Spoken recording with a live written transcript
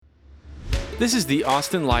This is the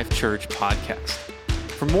Austin Life Church podcast.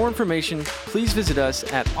 For more information, please visit us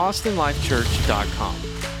at austinlifechurch.com.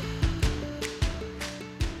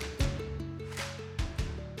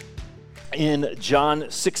 In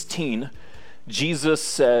John 16, Jesus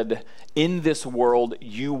said, "In this world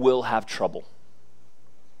you will have trouble."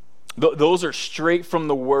 Those are straight from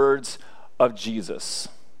the words of Jesus.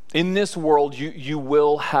 In this world you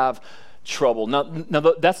will have trouble. Now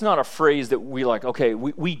that's not a phrase that we like, okay,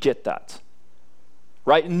 we get that,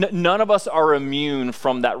 right? None of us are immune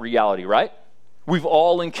from that reality, right? We've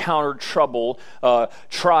all encountered trouble,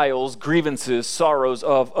 trials, grievances, sorrows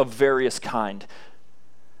of various kind.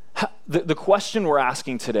 The question we're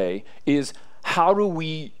asking today is, how do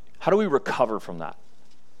we recover from that?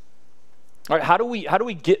 All right, how do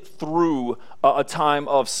we get through a time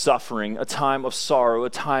of suffering, a time of sorrow, a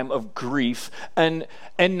time of grief, and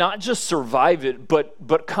not just survive it,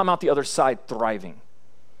 but come out the other side thriving?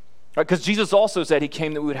 Right? Because Jesus also said he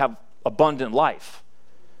came that we would have abundant life.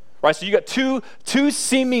 Right? So you got two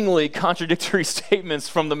seemingly contradictory statements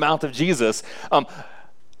from the mouth of Jesus.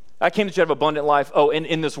 I came that you have abundant life. Oh, and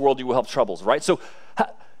in this world you will have troubles, right? So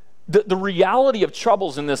the reality of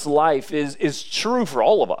troubles in this life is true for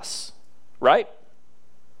all of us, right?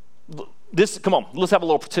 Come on, let's have a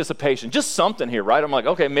little participation. Just something here, right? I'm like,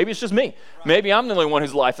 okay, maybe it's just me. Maybe I'm the only one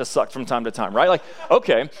whose life has sucked from time to time, right? Like,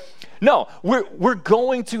 okay. No, we're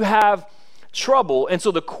going to have trouble. And so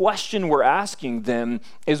the question we're asking them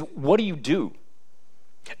is, what do you do?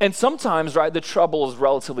 And sometimes, right, the trouble is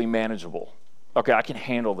relatively manageable. Okay, I can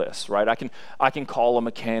handle this, right? I can call a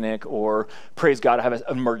mechanic, or praise God, I have an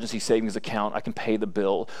emergency savings account. I can pay the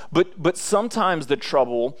bill. But sometimes the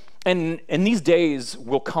trouble, and these days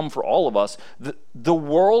will come for all of us, the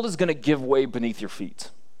world is going to give way beneath your feet,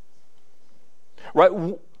 right?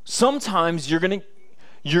 Sometimes you're going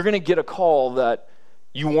to get a call that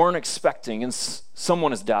you weren't expecting, and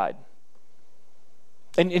someone has died.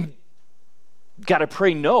 And God, I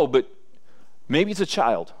pray no, but maybe it's a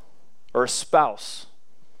child or a spouse.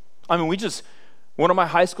 I mean, one of my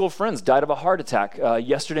high school friends died of a heart attack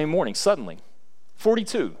yesterday morning, suddenly.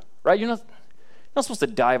 42, right? You're not supposed to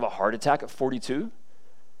die of a heart attack at 42.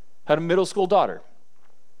 Had a middle school daughter.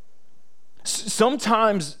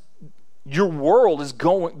 Sometimes your world is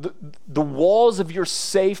the walls of your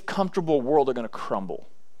safe, comfortable world are going to crumble.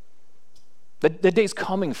 The day's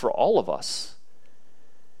coming for all of us.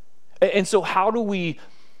 And so how do we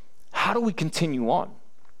continue on?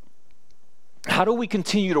 How do we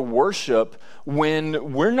continue to worship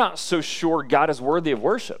when we're not so sure God is worthy of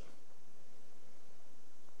worship?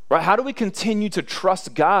 Right? How do we continue to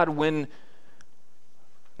trust God when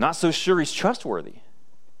not so sure he's trustworthy?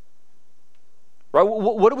 Right?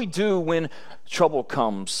 What do we do when trouble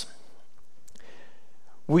comes?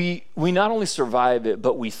 We not only survive it,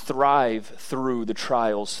 but we thrive through the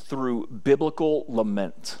trials through biblical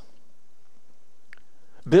lament.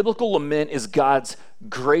 Biblical lament is God's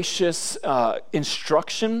gracious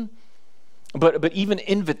instruction, but even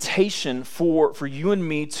invitation for you and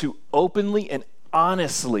me to openly and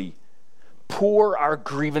honestly pour our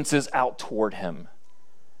grievances out toward him,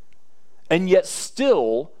 and yet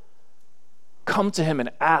still come to him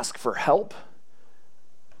and ask for help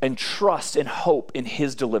and trust and hope in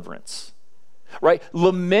his deliverance. Right?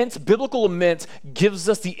 Biblical lament gives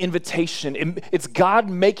us the invitation. It's God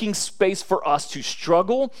making space for us to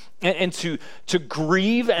struggle and to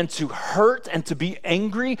grieve and to hurt and to be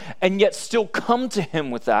angry, and yet still come to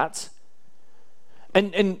him with that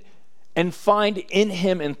and find in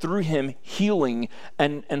him and through him healing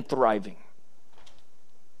and thriving.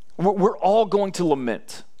 We're all going to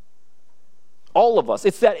lament. All of us.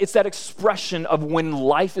 It's that expression of when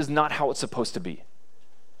life is not how it's supposed to be.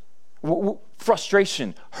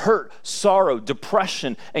 Frustration, hurt, sorrow,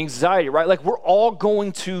 depression, anxiety, right? Like, we're all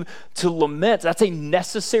going to lament. That's a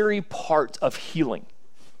necessary part of healing.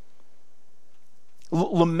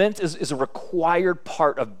 Lament is a required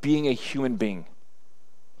part of being a human being.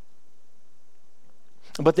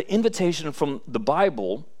 But the invitation from the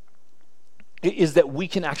Bible is that we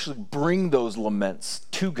can actually bring those laments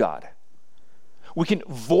to God. We can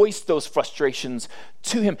voice those frustrations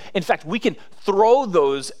to him. In fact, we can throw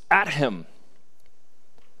those at him.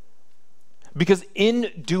 Because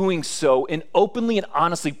in doing so, in openly and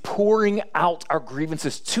honestly pouring out our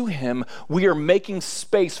grievances to him, we are making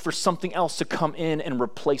space for something else to come in and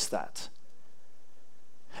replace that.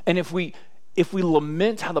 And if we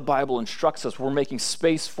lament how the Bible instructs us, we're making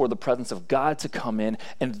space for the presence of God to come in,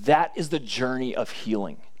 and that is the journey of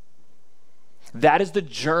healing. That is the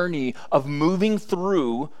journey of moving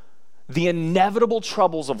through the inevitable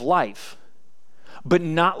troubles of life, but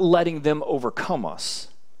not letting them overcome us.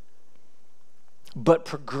 but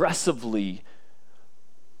progressively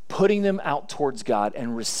putting them out towards God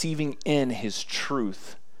and receiving in his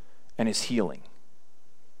truth and his healing.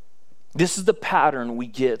 This is the pattern we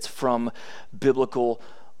get from biblical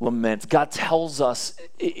lament. God tells us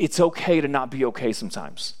it's okay to not be okay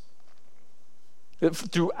sometimes.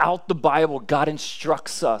 Throughout the Bible, God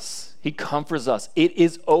instructs us. He comforts us. It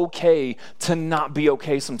is okay to not be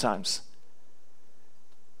okay sometimes.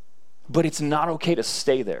 But it's not okay to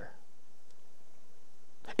stay there.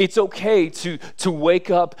 It's okay to wake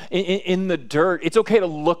up in the dirt. It's okay to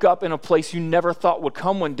look up in a place you never thought would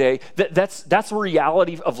come one day. That's a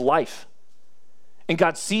reality of life. And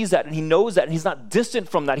God sees that and he knows that and he's not distant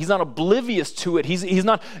from that. He's not oblivious to it. He's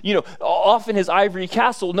not, off in his ivory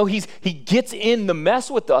castle. No, he gets in the mess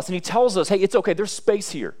with us and he tells us, hey, it's okay, there's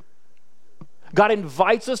space here. God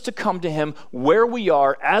invites us to come to him where we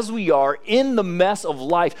are, as we are, in the mess of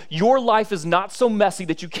life. Your life is not so messy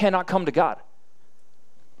that you cannot come to God.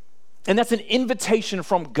 And that's an invitation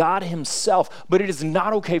from God himself, but it is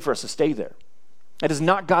not okay for us to stay there. That is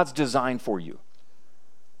not God's design for you.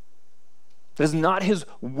 That is not his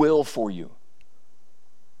will for you.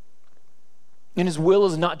 And his will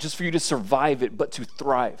is not just for you to survive it, but to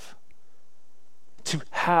thrive, to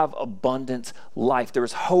have abundant life. There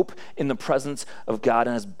is hope in the presence of God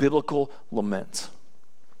and his biblical lament.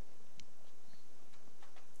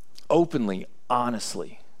 Openly,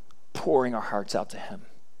 honestly, pouring our hearts out to him.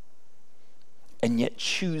 And yet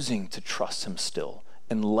choosing to trust him still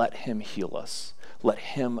and let him heal us. Let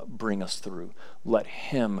him bring us through. Let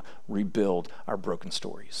him rebuild our broken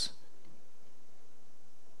stories.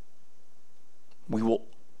 We will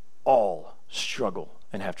all struggle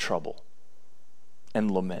and have trouble and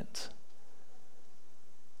lament.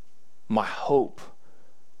 My hope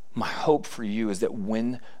for you is that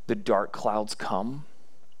when the dark clouds come,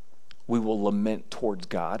 we will lament towards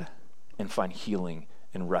God and find healing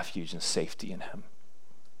and refuge and safety in him.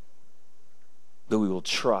 That we will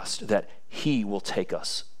trust that he will take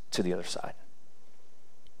us to the other side.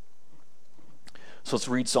 So let's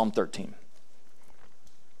read Psalm 13.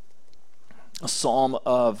 A psalm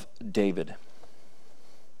of David.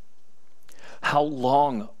 How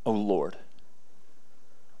long, O Lord,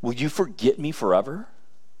 will you forget me forever?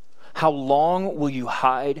 How long will you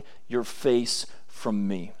hide your face from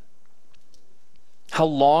me? How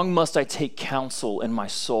long must I take counsel in my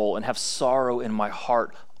soul and have sorrow in my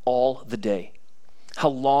heart all the day? How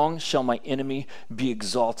long shall my enemy be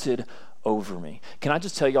exalted over me? Can I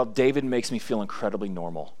just tell y'all, David makes me feel incredibly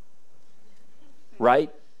normal.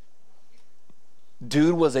 Right?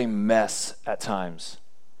 Dude was a mess at times.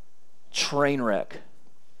 Train wreck.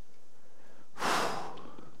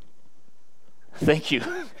 Thank you,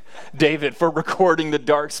 David, for recording the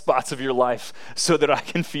dark spots of your life so that I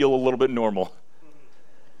can feel a little bit normal.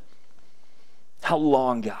 How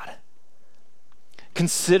long, God?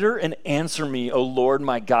 Consider and answer me, O Lord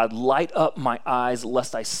my God. Light up my eyes,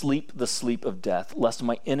 lest I sleep the sleep of death, lest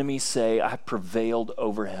my enemies say I have prevailed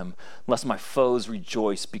over him, lest my foes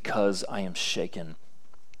rejoice because I am shaken.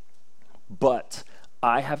 But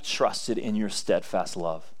I have trusted in your steadfast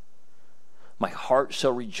love. My heart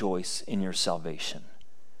shall rejoice in your salvation.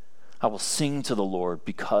 I will sing to the Lord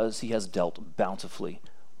because he has dealt bountifully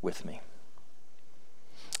with me.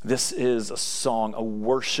 This is a song, a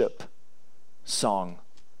worship song.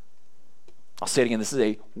 I'll say it again. This is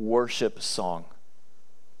a worship song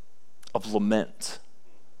of lament,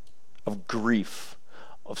 of grief,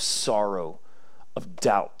 of sorrow, of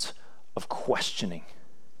doubt, of questioning,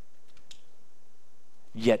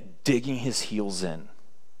 yet digging his heels in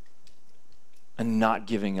and not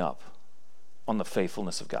giving up on the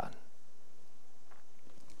faithfulness of God.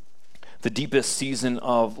 The deepest season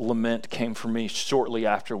of lament came for me shortly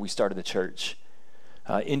after we started the church.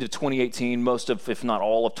 Into 2018, most of, if not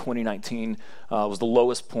all of 2019, was the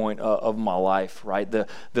lowest point of my life, right?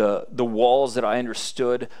 The walls that I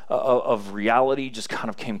understood of reality just kind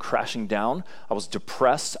of came crashing down. I was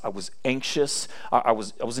depressed. I was anxious. I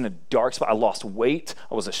was in a dark spot. I lost weight.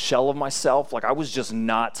 I was a shell of myself. Like I was just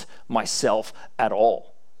not myself at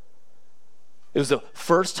all. It was the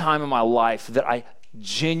first time in my life that I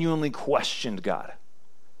genuinely questioned God.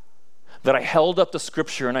 That I held up the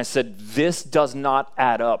scripture and I said, this does not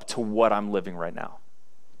add up to what I'm living right now.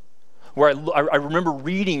 Where I remember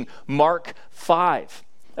reading Mark 5,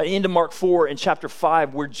 into Mark 4 in chapter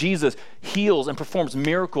 5, where Jesus heals and performs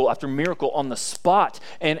miracle after miracle on the spot.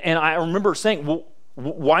 And I remember saying, well,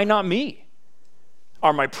 why not me?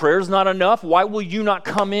 Are my prayers not enough? Why will you not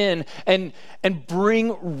come in and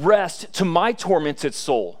bring rest to my tormented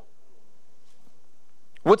soul?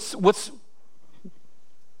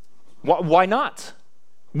 Why not?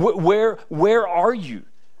 Where are you?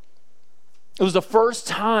 It was the first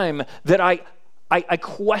time that I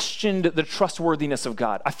questioned the trustworthiness of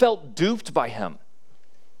God. I felt duped by him.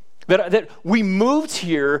 That we moved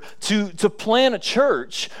here to plant a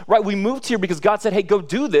church, right? We moved here because God said, hey, go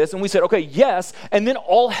do this. And we said, okay, yes. And then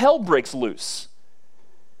all hell breaks loose.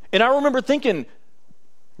 And I remember thinking,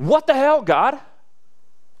 what the hell, God?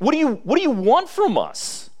 What do you want from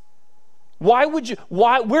us? What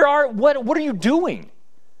are you doing?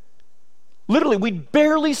 Literally, we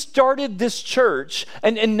barely started this church,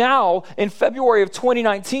 and now in February of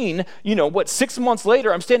 2019, 6 months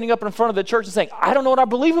later, I'm standing up in front of the church and saying, I don't know what I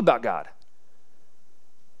believe about God.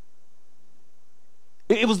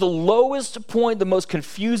 It was the lowest point, the most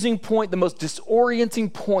confusing point, the most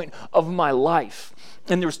disorienting point of my life.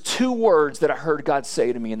 And there's 2 words that I heard God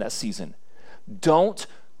say to me in that season. Don't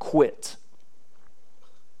quit.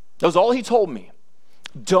 That was all he told me.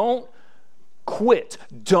 Don't quit.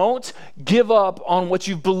 Don't give up on what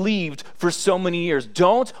you've believed for so many years.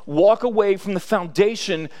 Don't walk away from the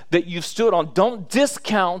foundation that you've stood on. Don't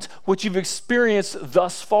discount what you've experienced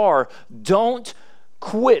thus far. Don't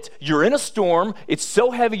quit. You're in a storm. It's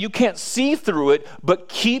so heavy you can't see through it, but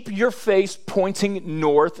keep your face pointing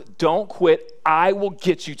north. Don't quit. I will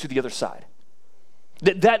get you to the other side.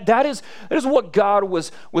 That is what God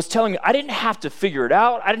was telling me. I didn't have to figure it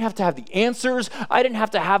out. I didn't have to have the answers. I didn't have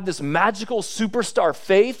to have this magical superstar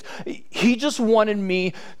faith. He just wanted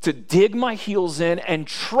me to dig my heels in and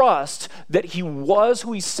trust that he was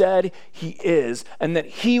who he said he is and that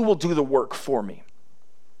he will do the work for me.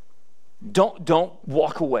 Don't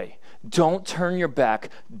walk away. Don't turn your back.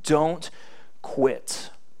 Don't quit.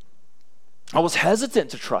 I was hesitant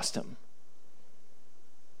to trust him.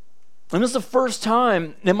 And this is the first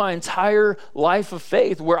time in my entire life of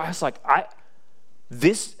faith where I was like,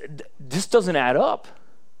 this doesn't add up.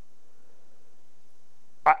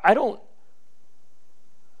 I don't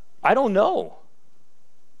know.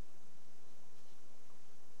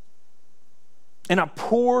 And I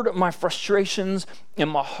poured my frustrations and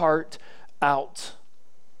my heart out.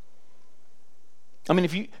 I mean,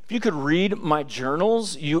 if you could read my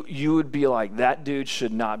journals, you would be like, that dude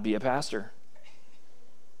should not be a pastor.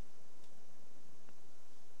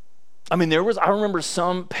 I mean, I remember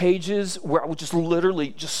some pages where I would just literally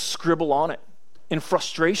just scribble on it in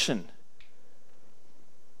frustration.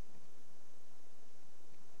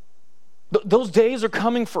 Those days are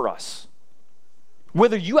coming for us,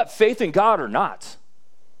 whether you have faith in God or not.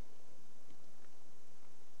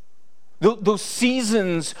 Those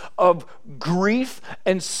seasons of grief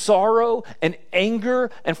and sorrow and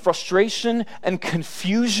anger and frustration and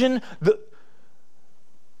confusion,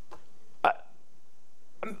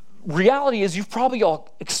 reality is you've probably all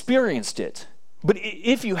experienced it. But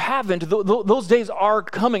if you haven't, those days are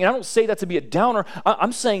coming. And I don't say that to be a downer.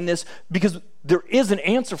 I'm saying this because there is an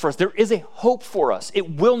answer for us. There is a hope for us.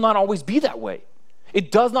 It will not always be that way.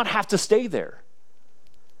 It does not have to stay there.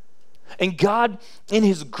 And God, in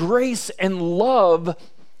his grace and love,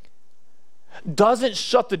 doesn't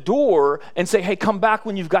shut the door and say, hey, come back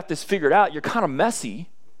when you've got this figured out. You're kind of messy.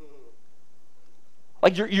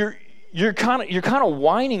 Like you're kind of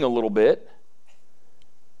whining a little bit.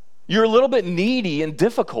 You're a little bit needy and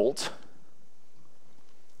difficult.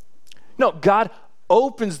 No, God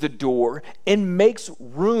opens the door and makes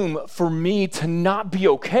room for me to not be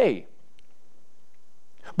okay.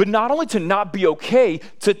 But not only to not be okay,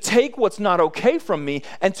 to take what's not okay from me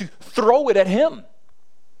and to throw it at him.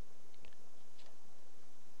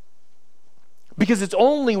 Because it's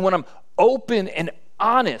only when I'm open and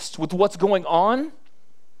honest with what's going on,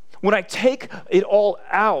 when I take it all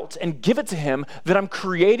out and give it to him, that I'm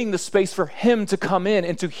creating the space for him to come in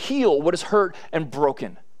and to heal what is hurt and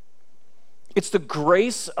broken. It's the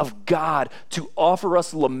grace of God to offer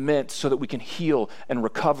us lament so that we can heal and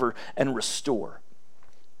recover and restore.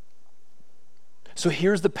 So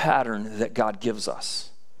here's the pattern that God gives us.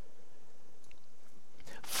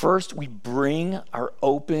 First, we bring our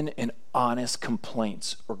open and honest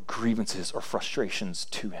complaints or grievances or frustrations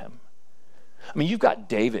to him. I mean, you've got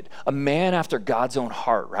David, a man after God's own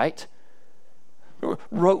heart, right?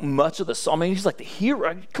 Wrote much of the psalm. I mean, he's like the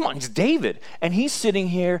hero. Come on, he's David. And he's sitting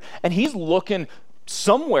here and he's looking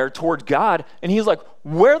somewhere toward God and he's like,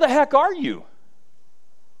 where the heck are you?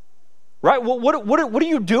 Right? Well, what are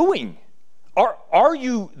you doing? Are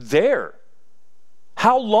you there?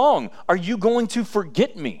 How long are you going to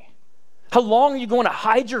forget me? How long are you going to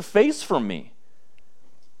hide your face from me?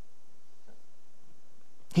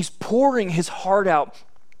 He's pouring his heart out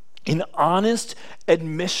in honest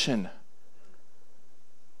admission.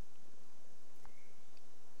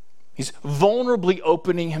 He's vulnerably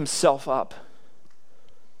opening himself up.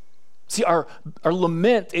 See, our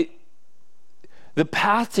lament, the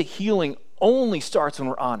path to healing only starts when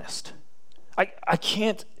we're honest. I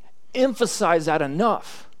can't emphasize that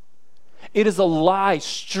enough. It is a lie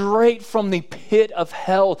straight from the pit of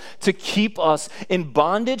hell to keep us in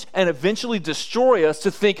bondage and eventually destroy us,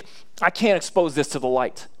 to think, I can't expose this to the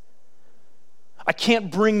light. I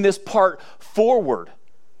can't bring this part forward.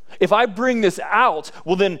 If I bring this out,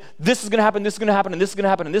 well then this is going to happen, this is going to happen, and this is going to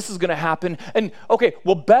happen, and this is going to happen. And okay,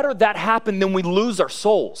 well better that happen than we lose our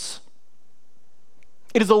souls.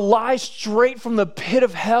 It is a lie straight from the pit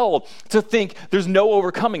of hell to think there's no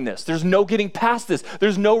overcoming this. There's no getting past this.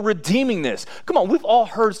 There's no redeeming this. Come on, we've all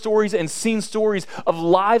heard stories and seen stories of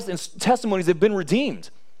lives and testimonies that have been redeemed.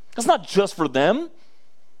 That's not just for them.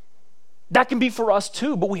 That can be for us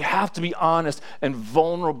too, but we have to be honest and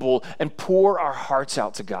vulnerable and pour our hearts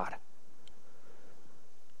out to God.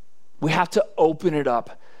 We have to open it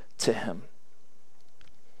up to Him.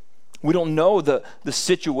 We don't know the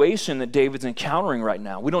situation that David's encountering right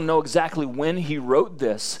now. We don't know exactly when he wrote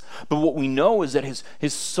this, but what we know is that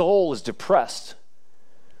his soul is depressed.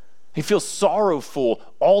 He feels sorrowful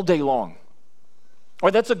all day long. Or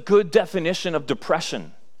that's a good definition of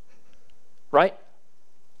depression, right?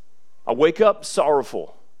 I wake up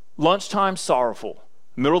sorrowful. Lunchtime, sorrowful.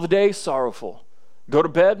 Middle of the day, sorrowful. Go to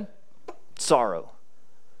bed, sorrow.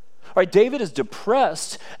 All right, David is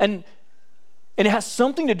depressed, and it has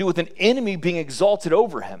something to do with an enemy being exalted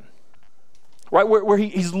over him, right? Where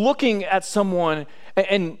he's looking at someone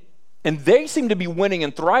and they seem to be winning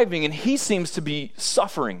and thriving, and he seems to be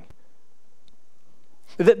suffering.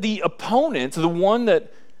 That the opponent, the one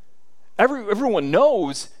that everyone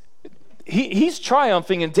knows, he's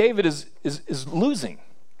triumphing and David is losing.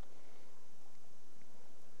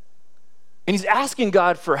 And he's asking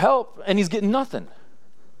God for help and he's getting nothing.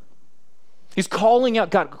 He's calling out,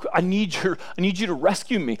 God, I need you to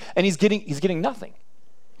rescue me. And he's getting nothing.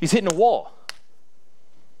 He's hitting a wall.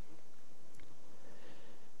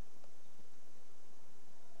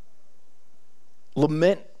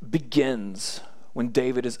 Lament begins when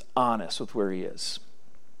David is honest with where he is.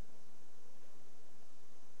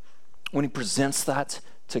 When he presents that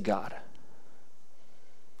to God.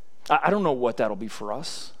 I don't know what that'll be for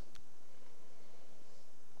us.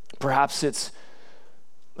 Perhaps it's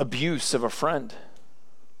abuse of a friend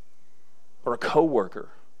or a coworker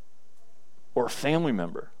or a family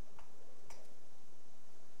member.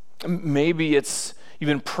 Maybe it's you've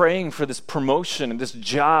been praying for this promotion and this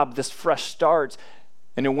job, this fresh start,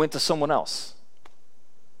 and it went to someone else.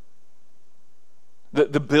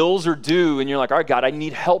 The bills are due and you're like, all right, God, I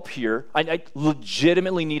need help here. I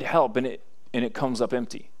legitimately need help, and it comes up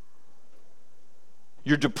empty.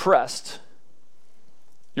 You're depressed.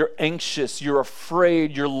 You're anxious, you're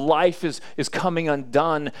afraid, your life is coming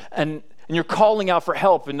undone, and you're calling out for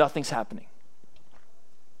help and nothing's happening.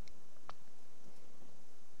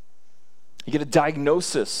 You get a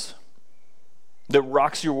diagnosis that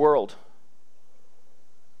rocks your world.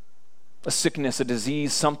 A sickness, a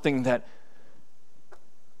disease, something that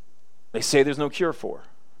they say there's no cure for.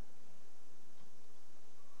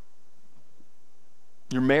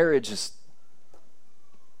 Your marriage is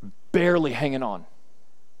barely hanging on.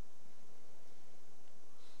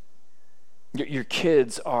 Your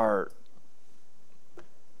kids are,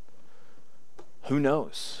 who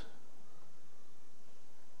knows?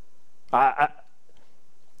 The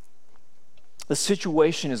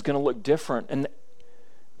situation is going to look different, and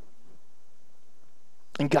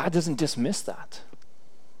God doesn't dismiss that.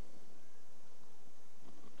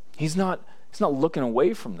 He's not looking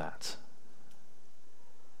away from that.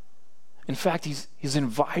 In fact, he's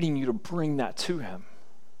inviting you to bring that to him.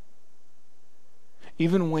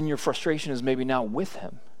 Even when your frustration is maybe now with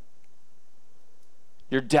him.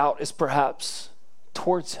 Your doubt is perhaps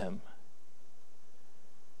towards him.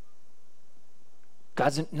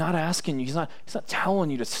 God's not asking you, he's not telling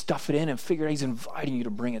you to stuff it in and figure it out. He's inviting you to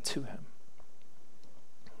bring it to him.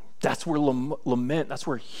 That's where lament, that's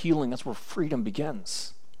where healing, that's where freedom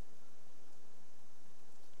begins.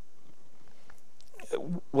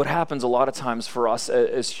 What happens a lot of times for us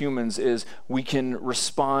as humans is we can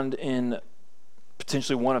respond in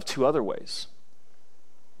potentially one of two other ways.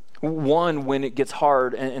 One, when it gets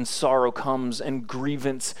hard and sorrow comes and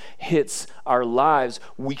grievance hits our lives,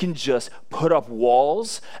 we can just put up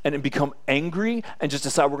walls and then become angry and just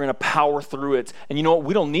decide we're going to power through it. And you know what?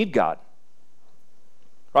 We don't need God.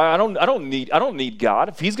 Right? I don't need God.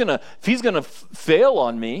 If he's gonna fail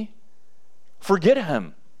on me, forget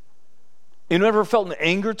him. You ever felt an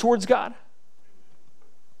anger towards God?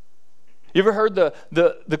 You ever heard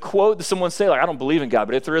the quote that someone say, like, I don't believe in God,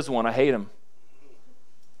 but if there is one, I hate him.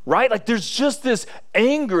 right? Like there's just this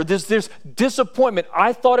anger, this disappointment.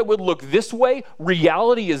 I thought it would look this way.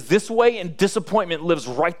 Reality is this way, and disappointment lives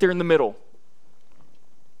right there in the middle.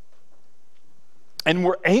 And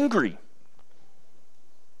we're angry.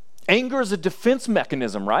 Anger is a defense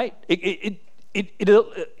mechanism, right? It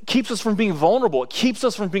keeps us from being vulnerable. It keeps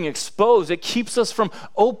us from being exposed. It keeps us from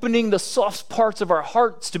opening the soft parts of our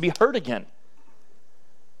hearts to be hurt again.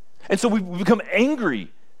 And so we become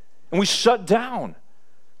angry and we shut down.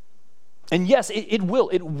 And yes, it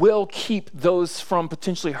will keep those from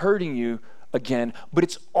potentially hurting you again, but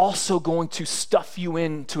it's also going to stuff you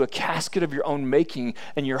into a casket of your own making,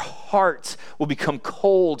 and your heart will become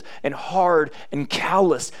cold and hard and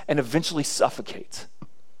callous and eventually suffocate.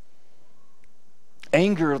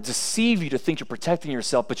 Anger will deceive you to think you're protecting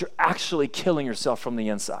yourself, but you're actually killing yourself from the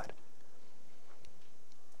inside.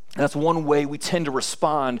 And that's one way we tend to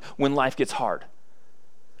respond when life gets hard.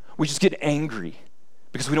 We just get angry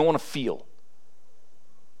because we don't want to feel.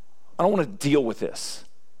 I don't want to deal with this.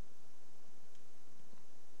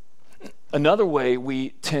 Another way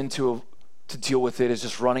we tend to deal with it is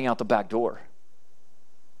just running out the back door.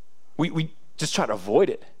 We just try to avoid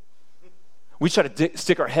it. We try to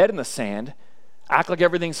stick our head in the sand, act like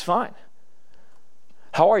everything's fine.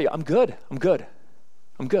 How are you? I'm good.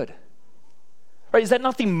 Right? Is that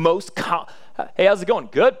not the most hey, how's it going?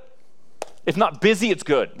 Good? If not busy, it's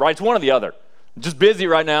good, right? It's one or the other. I'm just busy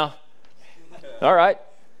right now. All right.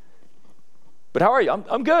 But how are you?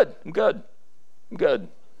 I'm good.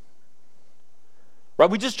 Right?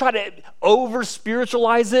 We just try to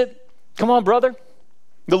over-spiritualize it. Come on, brother.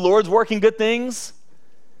 The Lord's working good things.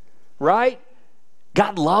 Right?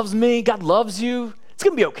 God loves me. God loves you. It's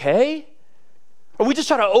going to be okay. Or we just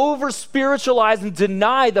try to over-spiritualize and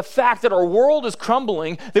deny the fact that our world is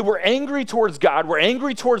crumbling, that we're angry towards God, we're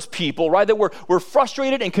angry towards people, right? That we're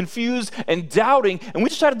frustrated and confused and doubting, and we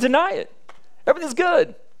just try to deny it. Everything's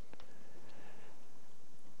good.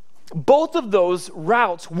 Both of those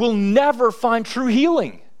routes will never find true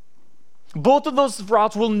healing. Both of those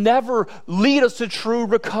routes will never lead us to true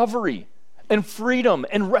recovery and freedom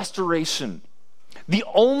and restoration. The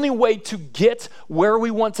only way to get where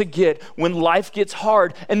we want to get when life gets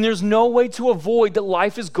hard, and there's no way to avoid that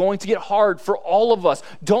life is going to get hard for all of us.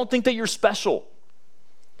 Don't think that you're special.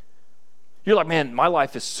 You're like, man, my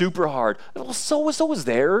life is super hard. Well, so is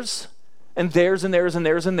theirs. And theirs and theirs and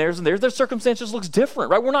theirs and theirs and theirs. Their circumstances looks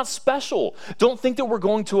different, right? We're not special. Don't think that we're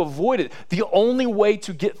going to avoid it. The only way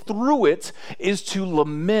to get through it is to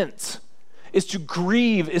lament, is to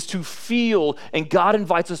grieve, is to feel, and God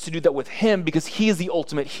invites us to do that with Him because He is the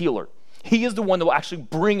ultimate healer. He is the one that will actually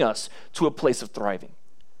bring us to a place of thriving.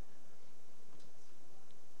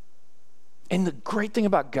 And the great thing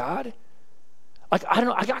about God, like, I don't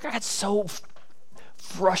know, I got so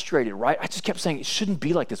frustrated, right? I just kept saying, it shouldn't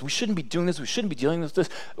be like this. We shouldn't be doing this. We shouldn't be dealing with this.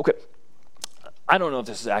 Okay, I don't know if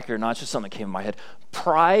this is accurate or not. It's just something that came in my head.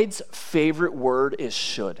 Pride's favorite word is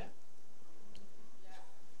should.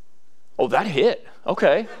 Oh, that hit.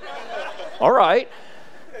 Okay. All right.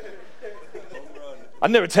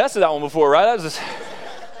 I've never tested that one before, right? That was just,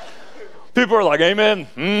 people are like, amen.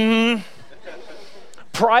 Mm-hmm.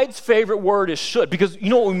 Pride's favorite word is should, because you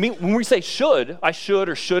know what we mean when we say should, I should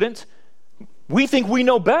or shouldn't, we think we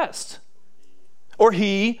know best. Or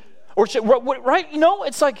he, or should, right? You know,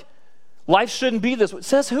 it's like, life shouldn't be this way.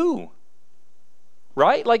 Says who?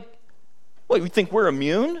 Right? Like, what, we think we're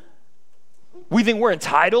immune? We think we're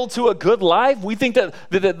entitled to a good life? We think that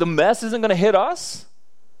the mess isn't going to hit us?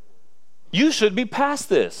 You should be past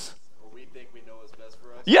this. Or we think we know what's best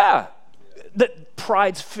for us? Yeah. That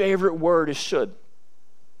pride's favorite word is should.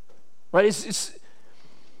 Right? It's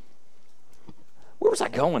where was I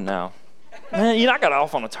going now? Man, I got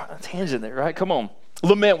off on a tangent there, right? Come on.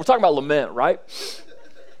 Lament. We're talking about lament, right?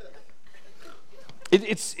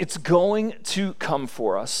 It's going to come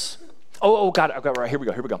for us. Oh, God. Okay, right. Here we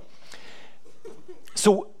go.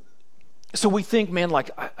 So we think, man,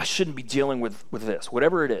 like, I shouldn't be dealing with this,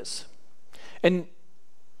 whatever it is. And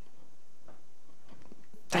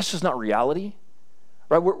that's just not reality,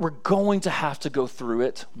 right? We're going to have to go through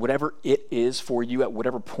it, whatever it is for you, at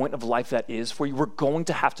whatever point of life that is for you. We're going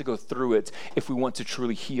to have to go through it if we want to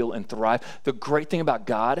truly heal and thrive. The great thing about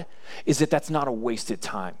God is that that's not a wasted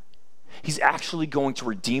time. He's actually going to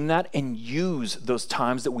redeem that and use those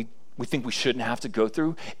times that we think we shouldn't have to go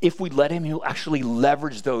through. If we let Him, He'll actually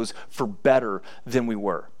leverage those for better than we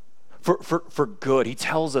were, for good. He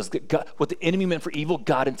tells us that God, what the enemy meant for evil,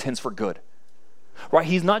 God intends for good. Right?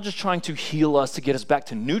 He's not just trying to heal us to get us back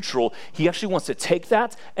to neutral. He actually wants to take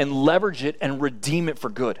that and leverage it and redeem it for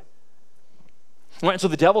good. Right? So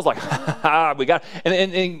the devil's like, we got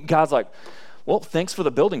it. And God's like, Well, thanks for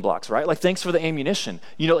the building blocks, right? Like, thanks for the ammunition.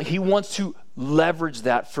 He wants to leverage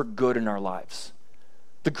that for good in our lives.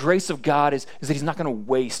 The grace of God is that he's not going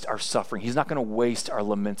to waste our suffering. He's not going to waste our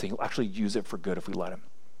lamenting. He'll actually use it for good if we let him.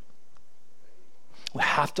 We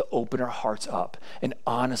have to open our hearts up and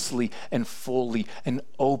honestly and fully and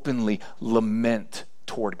openly lament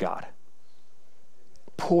toward God.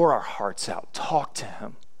 Pour our hearts out. Talk to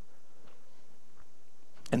him.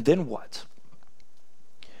 And then what?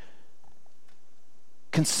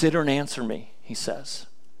 Consider and answer me, he says.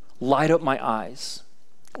 Light up my eyes,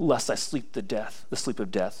 lest I sleep the sleep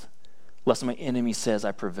of death, lest my enemy says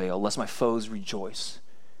I prevail, lest my foes rejoice.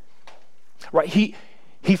 Right?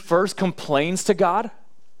 He first complains to God,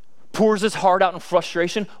 pours his heart out in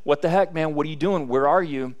frustration. What the heck, man? What are you doing? Where are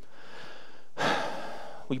you?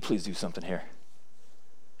 Will you please do something here?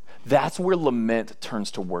 That's where lament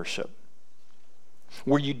turns to worship.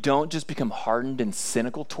 Where you don't just become hardened and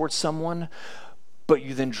cynical towards someone, but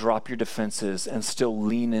you then drop your defenses and still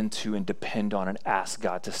lean into and depend on and ask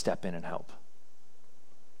God to step in and help.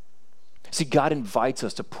 See, God invites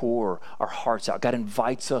us to pour our hearts out. God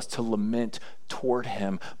invites us to lament toward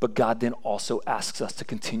him, but God then also asks us to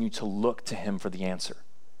continue to look to him for the answer.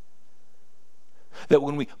 That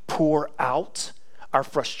when we pour out our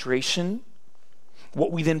frustration,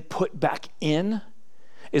 what we then put back in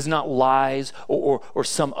is not lies or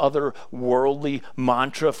some other worldly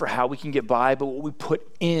mantra for how we can get by, but what we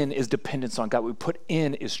put in is dependence on God. What we put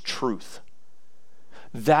in is truth.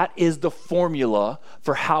 That is the formula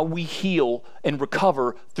for how we heal and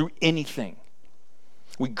recover through anything.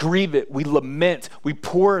 We grieve it, we lament, we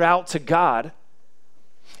pour it out to God,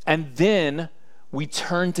 and then we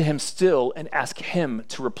turn to him still and ask him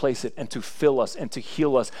to replace it and to fill us and to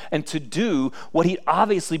heal us and to do what he'd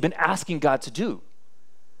obviously been asking God to do.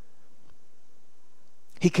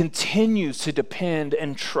 He continues to depend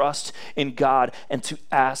and trust in God and to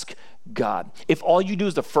ask God. If all you do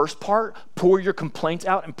is the first part, pour your complaints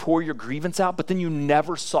out and pour your grievance out, but then you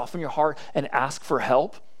never soften your heart and ask for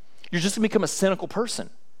help, you're just going to become a cynical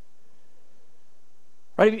person.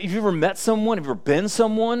 Right? If you've ever met someone, if you've ever been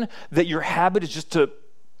someone that your habit is just to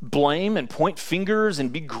blame and point fingers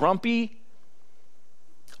and be grumpy,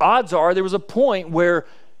 odds are there was a point where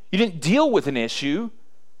you didn't deal with an issue.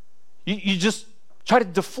 You just try to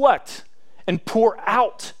deflect and pour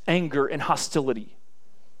out anger and hostility.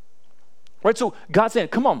 Right? So God's saying,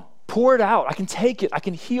 come on, pour it out. I can take it. I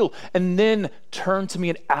can heal. And then turn to me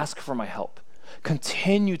and ask for my help.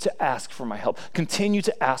 Continue to ask for my help. Continue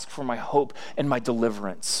to ask for my hope and my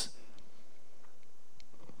deliverance.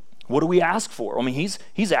 What do we ask for? I mean,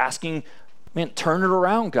 he's asking, man, turn it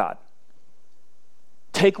around, God.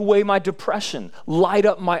 Take away my depression. Light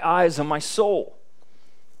up my eyes and my soul.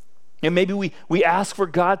 And maybe we ask for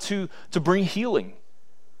God to bring healing.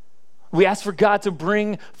 We ask for God to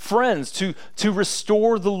bring friends, to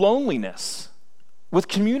restore the loneliness with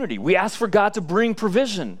community. We ask for God to bring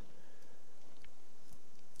provision.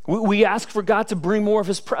 We ask for God to bring more of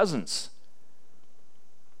his presence.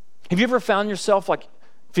 Have you ever found yourself like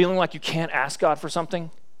feeling like you can't ask God for something?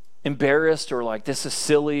 Embarrassed or like this is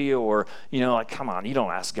silly or, like, come on, you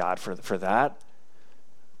don't ask God for that.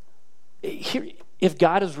 If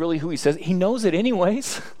God is really who he says, he knows it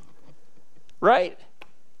anyways, right?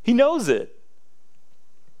 He knows it.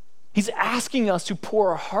 He's asking us to pour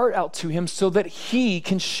our heart out to him so that he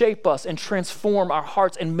can shape us and transform our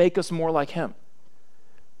hearts and make us more like him.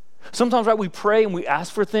 Sometimes, right, we pray and we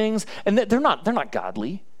ask for things, and they're not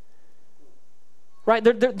godly, right?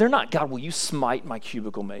 They're not, God, will you smite my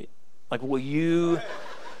cubicle mate? Like, will you?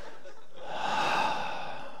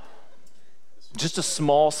 Just a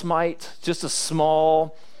small smite, just a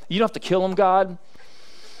small. You don't have to kill him, God,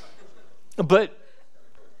 but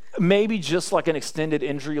maybe just like an extended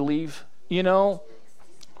injury leave,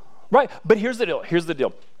 right? But here's the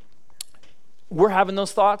deal. We're having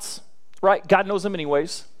those thoughts, right? God knows them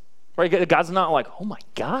anyways. Right? God's not like, oh my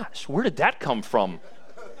gosh, where did that come from?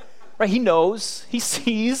 Right? He knows, he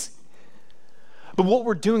sees. But what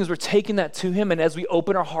we're doing is we're taking that to him, and as we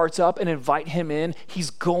open our hearts up and invite him in, he's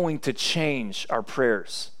going to change our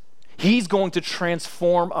prayers. He's going to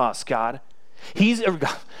transform us, God. He's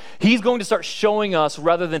going to start showing us,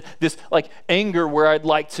 rather than this like anger where I'd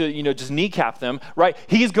like to, just kneecap them, right?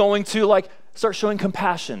 He's going to like start showing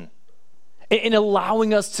compassion and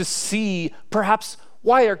allowing us to see perhaps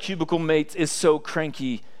why our cubicle mate is so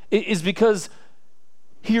cranky is because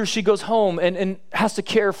he or she goes home and has to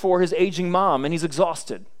care for his aging mom and he's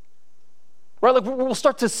exhausted. Right? Like we'll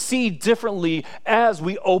start to see differently as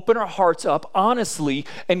we open our hearts up honestly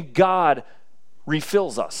and God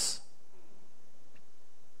refills us.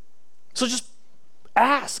 So just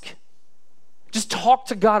ask. Just talk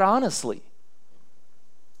to God honestly.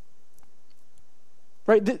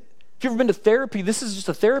 Right? If you've ever been to therapy, this is just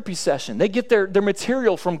a therapy session. They get their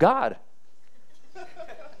material from God.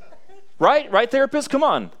 Right? Right, therapists? Come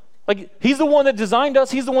on. Like, he's the one that designed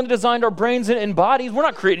us. He's the one that designed our brains and bodies. We're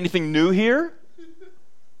not creating anything new here.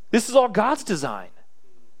 This is all God's design.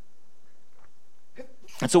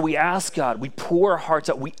 And so we ask God, we pour our hearts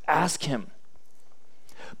out, we ask him.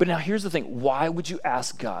 But now here's the thing. Why would you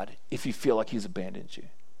ask God if you feel like he's abandoned you?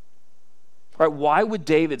 Right? Why would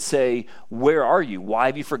David say, where are you? Why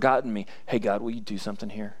have you forgotten me? Hey, God, will you do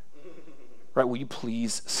something here? Right? Will you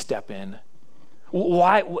please step in?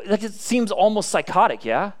 Why? Like, it seems almost psychotic,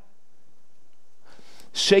 yeah?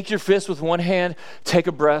 Shake your fist with one hand, take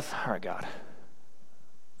a breath. All right, God,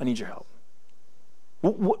 I need your help.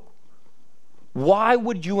 Why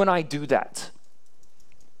would you and I do that?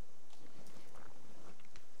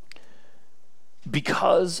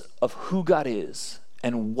 Because of who God is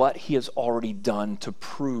and what he has already done to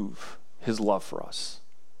prove his love for us.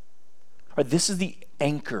 Right, this is the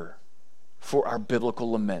anchor for our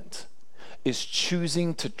biblical lament, is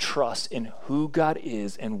choosing to trust in who God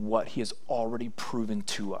is and what he has already proven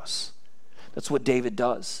to us. That's what David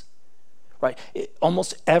does. Right?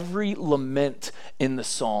 Almost every lament in the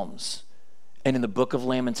Psalms and in the book of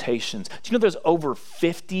Lamentations. Do you know there's over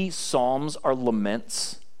 50 Psalms are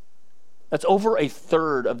laments? That's over a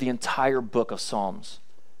third of the entire book of Psalms.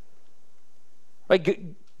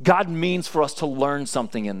 Right? God means for us to learn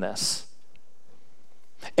something in this.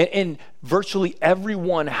 And virtually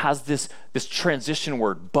everyone has this transition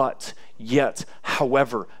word, but, yet,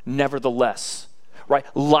 however, nevertheless. Right?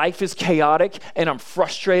 Life is chaotic, and I'm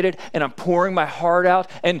frustrated, and I'm pouring my heart out,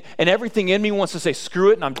 and everything in me wants to say,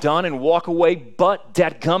 screw it, and I'm done, and walk away, but,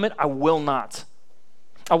 dadgummit, I will not.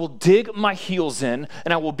 I will dig my heels in,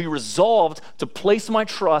 and I will be resolved to place my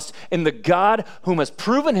trust in the God whom has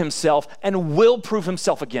proven himself and will prove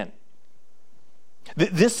himself again.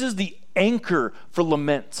 This is the anchor for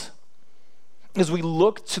lament. As we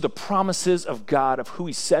look to the promises of God, of who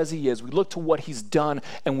he says he is, we look to what he's done,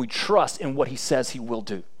 and we trust in what he says he will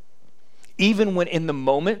do. Even when in the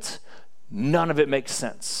moment, none of it makes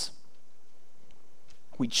sense.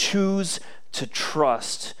 We choose to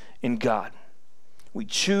trust in God. We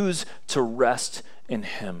choose to rest in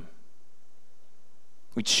him.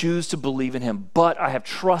 We choose to believe in him, but I have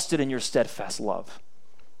trusted in your steadfast love.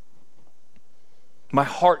 My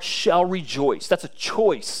heart shall rejoice. That's a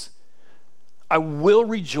choice. I will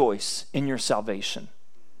rejoice in your salvation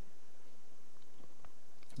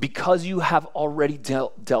because you have already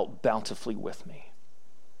dealt bountifully with me.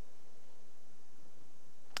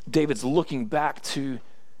 David's looking back to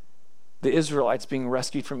the Israelites being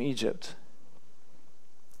rescued from Egypt.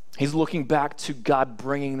 He's looking back to God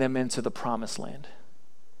bringing them into the promised land.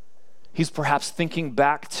 He's perhaps thinking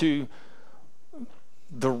back to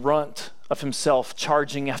the runt of himself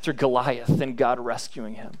charging after Goliath and God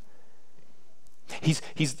rescuing him. He's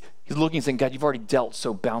looking and saying, God, you've already dealt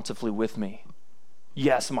so bountifully with me.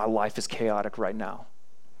 Yes, my life is chaotic right now,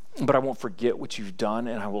 but I won't forget what you've done,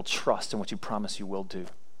 and I will trust in what you promise you will do.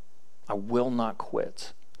 I will not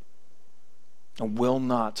quit. I will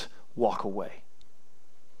not walk away.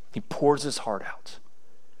 He pours his heart out.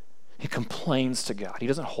 He complains to God. He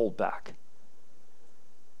doesn't hold back.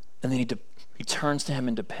 And then he turns to him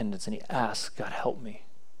in dependence and he asks, God, help me.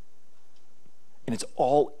 And it's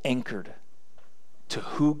all anchored to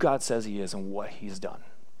who God says he is and what he's done.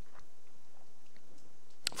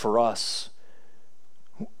 For us,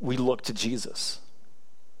 we look to Jesus.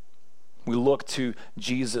 We look to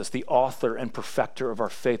Jesus, the author and perfecter of our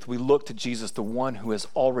faith. We look to Jesus, the one who has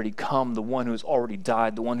already come, the one who has already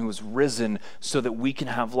died, the one who has risen so that we can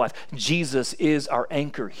have life. Jesus is our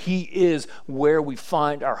anchor. He is where we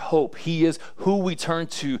find our hope. He is who we turn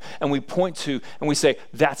to and we point to and we say,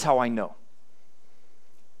 that's how I know.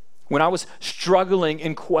 When I was struggling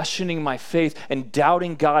and questioning my faith and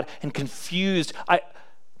doubting God and confused, I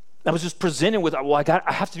was just presented with, I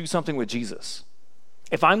have to do something with Jesus.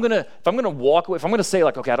 If I'm gonna walk away, if I'm gonna say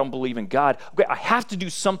like, okay, I don't believe in God, okay, I have to do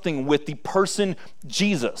something with the person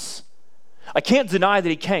Jesus. I can't deny that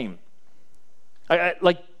he came.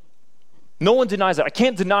 No one denies that. I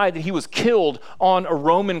can't deny that he was killed on a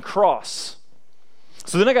Roman cross.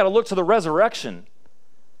 So then I got to look to the resurrection.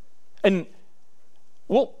 And,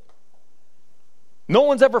 well, no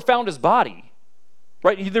one's ever found his body,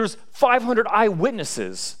 right? There's 500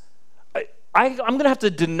 eyewitnesses. I'm going to have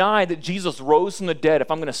to deny that Jesus rose from the dead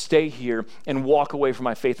if I'm going to stay here and walk away from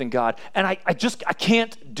my faith in God. And I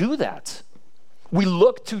can't do that. We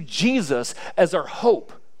look to Jesus as our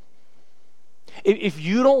hope. If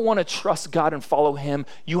you don't want to trust God and follow him,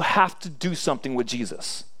 you have to do something with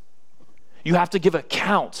Jesus. You have to give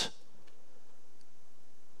account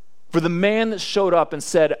for the man that showed up and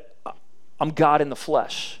said, I'm God in the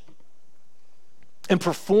flesh, and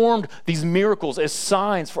performed these miracles as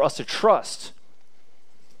signs for us to trust,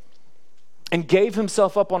 and gave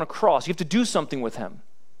himself up on a cross. You have to do something with him.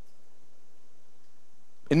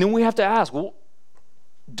 And then we have to ask, well,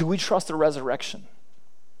 do we trust the resurrection?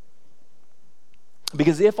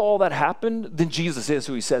 Because if all that happened, then Jesus is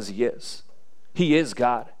who he says he is. He is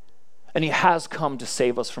God. And he has come to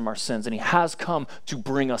save us from our sins, and he has come to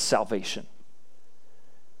bring us salvation.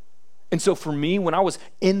 And so for me, when I was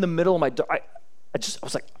in the middle of my, I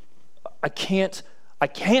was like, I can't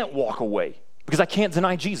walk away because I can't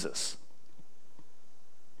deny Jesus.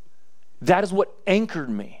 That is what anchored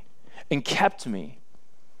me and kept me.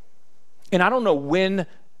 And I don't know when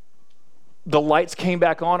the lights came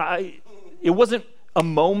back on. It wasn't a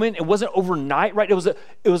moment. It wasn't overnight, right? It was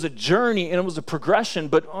a journey, and it was a progression.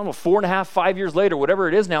 But I don't know, 4.5, 5 years later, whatever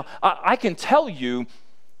it is now, I can tell you,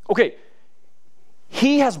 okay,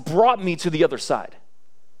 he has brought me to the other side.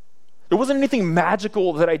 There wasn't anything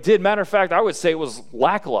magical that I did. Matter of fact, I would say it was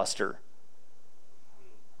lackluster,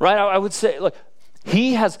 right? I would say, look,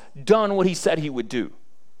 he has done what he said he would do.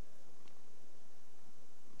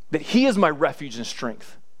 That he is my refuge and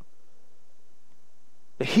strength.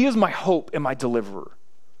 That he is my hope and my deliverer.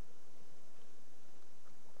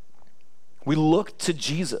 We look to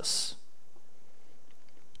Jesus.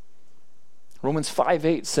 Romans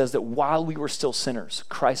 5:8 says that while we were still sinners,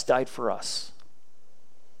 Christ died for us.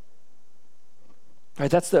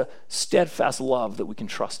 Right, that's the steadfast love that we can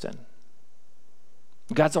trust in.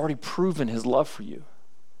 God's already proven his love for you.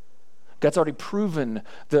 God's already proven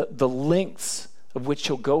the lengths of which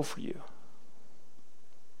he'll go for you.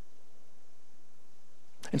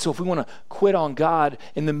 And so if we want to quit on God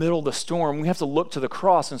in the middle of the storm, we have to look to the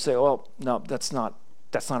cross and say, well, no, that's not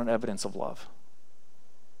an evidence of love.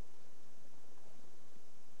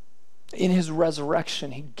 In his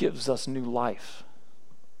resurrection, he gives us new life.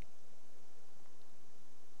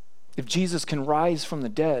 If Jesus can rise from the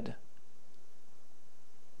dead,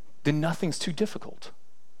 then nothing's too difficult.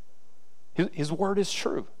 His word is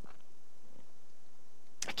true.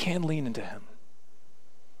 I can lean into him.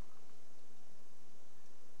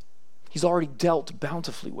 He's already dealt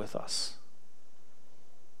bountifully with us.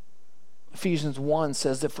 Ephesians 1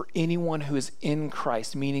 says that for anyone who is in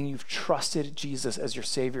Christ, meaning you've trusted Jesus as your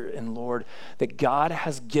Savior and Lord, that God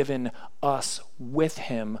has given us with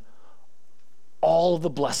him all the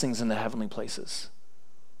blessings in the heavenly places.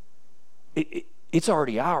 It's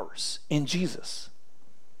already ours in Jesus.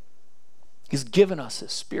 He's given us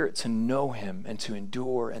his Spirit to know him and to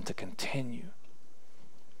endure and to continue.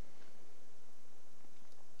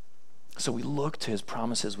 So we look to his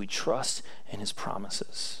promises. We trust in his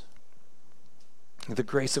promises. The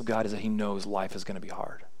grace of God is that he knows life is going to be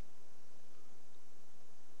hard.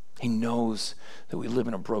 He knows that we live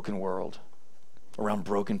in a broken world, around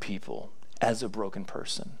broken people, as a broken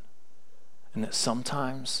person. And that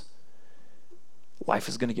sometimes life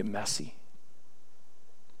is going to get messy.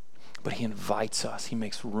 But he invites us, he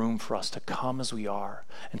makes room for us to come as we are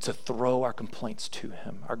and to throw our complaints to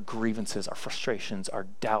him, our grievances, our frustrations, our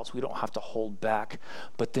doubts. We don't have to hold back,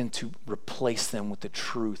 but then to replace them with the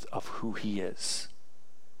truth of who he is.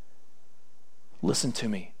 Listen to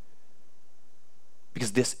me,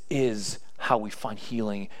 because this is how we find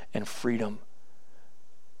healing and freedom.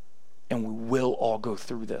 And we will all go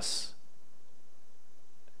through this.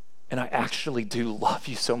 And I actually do love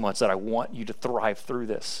you so much that I want you to thrive through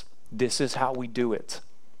this. This is how we do it.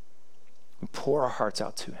 We pour our hearts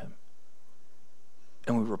out to him.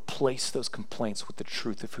 And we replace those complaints with the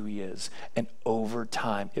truth of who he is. And over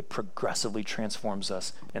time, it progressively transforms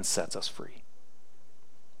us and sets us free.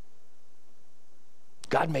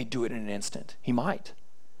 God may do it in an instant. He might.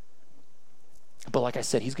 But like I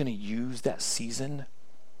said, he's going to use that season.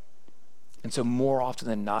 And so more often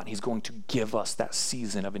than not, he's going to give us that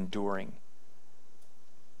season of enduring,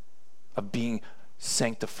 of being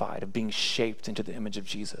sanctified, of being shaped into the image of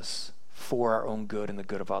Jesus for our own good and the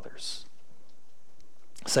good of others.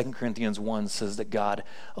 2 Corinthians 1 says that God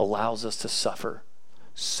allows us to suffer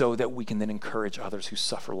so that we can then encourage others who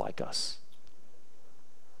suffer like us.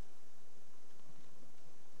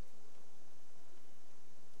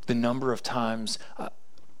 The number of times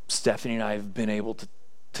Stephanie and I have been able to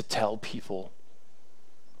tell people,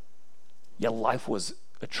 yeah, life was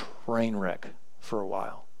a train wreck for a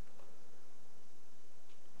while.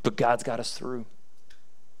 But God's got us through.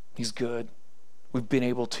 He's good. We've been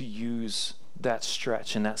able to use that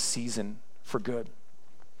stretch and that season for good.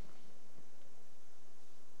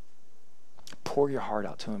 Pour your heart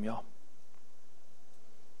out to him, y'all.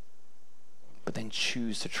 But then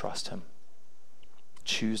choose to trust him.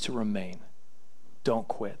 Choose to remain. Don't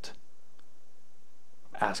quit.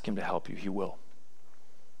 Ask him to help you. He will.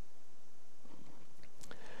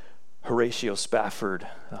 Horatio Spafford,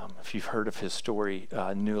 if you've heard of his story,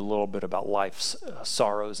 knew a little bit about life's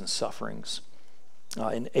sorrows and sufferings.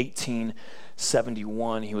 In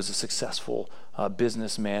 1871, he was a successful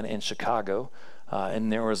businessman in Chicago,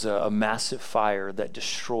 and there was a massive fire that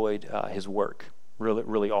destroyed his work,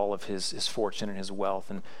 really all of his fortune and his wealth,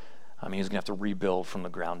 and he was going to have to rebuild from the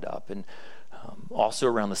ground up. And also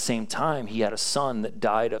around the same time, he had a son that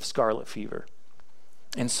died of scarlet fever.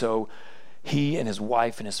 And so he and his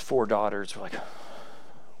wife and his 4 daughters were like,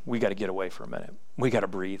 we got to get away for a minute. We got to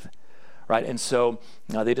breathe, right? And so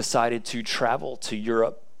they decided to travel to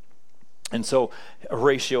Europe. And so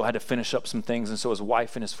Horatio had to finish up some things. And so his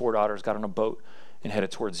wife and his 4 daughters got on a boat and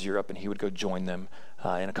headed towards Europe, and he would go join them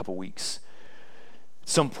in a couple weeks. At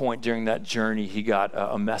some point during that journey, he got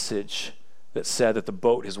a message that said that the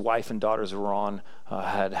boat his wife and daughters were on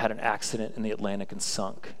had an accident in the Atlantic and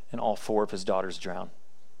sunk, and all 4 of his daughters drowned.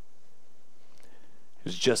 It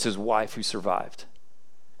was just his wife who survived.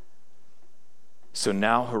 So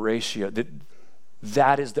now Horatio,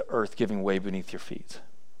 that is the earth giving way beneath your feet.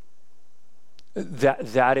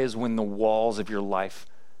 That is when the walls of your life,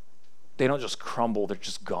 they don't just crumble, they're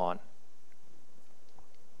just gone.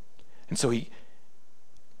 And so he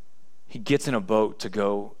gets in a boat to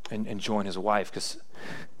go and join his wife, because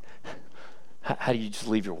how do you just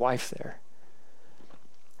leave your wife there?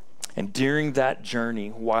 And during that journey,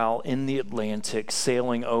 while in the Atlantic,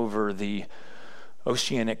 sailing over the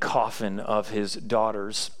oceanic coffin of his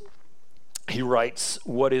daughters, he writes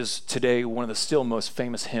what is today one of the still most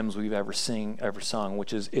famous hymns we've ever sung,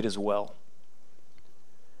 which is "It Is Well."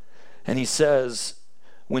 And he says,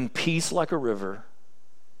 "When peace like a river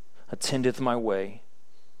attendeth my way,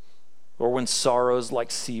 or when sorrows like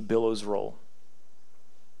sea billows roll,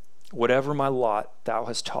 whatever my lot, thou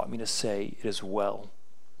hast taught me to say, it is well.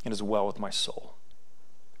 It is well with my soul.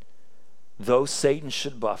 Though Satan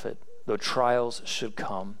should buffet, though trials should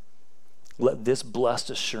come, let this blessed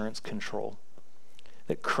assurance control,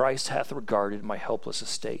 that Christ hath regarded my helpless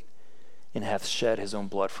estate, and hath shed his own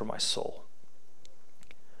blood for my soul.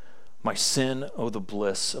 My sin, oh the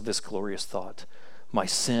bliss of this glorious thought, my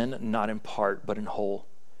sin, not in part but in whole,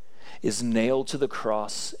 is nailed to the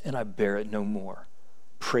cross, and I bear it no more.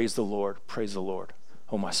 Praise the Lord,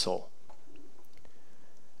 oh my soul."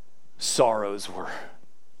 Sorrows were,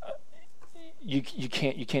 you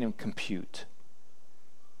can't even compute.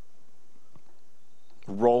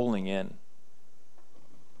 Rolling in.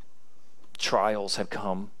 Trials had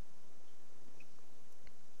come.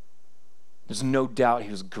 There's no doubt he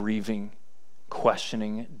was grieving,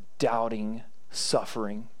 questioning, doubting,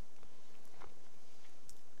 suffering.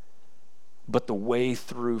 But the way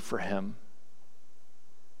through for him,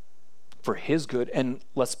 for his good, and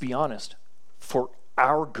let's be honest, for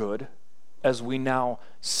our good, as we now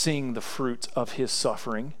sing the fruit of his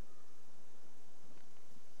suffering,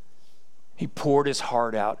 he poured his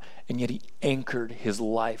heart out, and yet he anchored his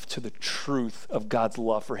life to the truth of God's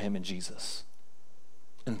love for him in Jesus.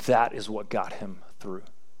 And that is what got him through.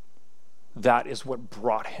 That is what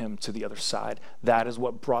brought him to the other side. That is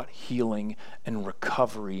what brought healing and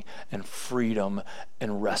recovery and freedom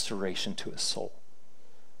and restoration to his soul.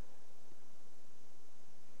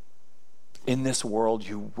 In this world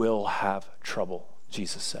you will have trouble,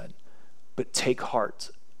 Jesus said, but take heart,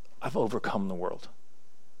 I've overcome the world.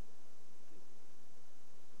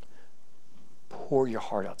 Pour your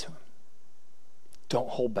heart out to him. Don't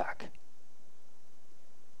hold back.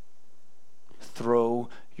 Throw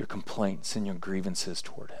your complaints and your grievances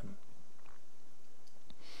toward him.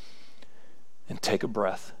 And take a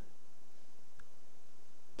breath.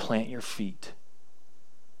 Plant your feet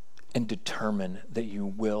and determine that you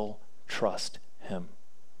will trust him.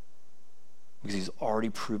 Because he's already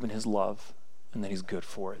proven his love and that he's good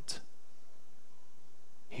for it.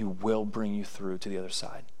 He will bring you through to the other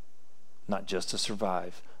side. Not just to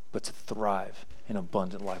survive, but to thrive in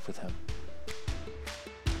abundant life with him.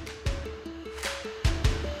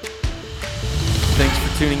 Thanks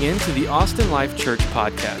for tuning in to the Austin Life Church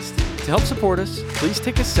podcast. To help support us, please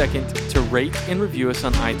take a second to rate and review us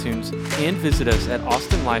on iTunes and visit us at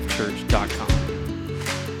austinlifechurch.com.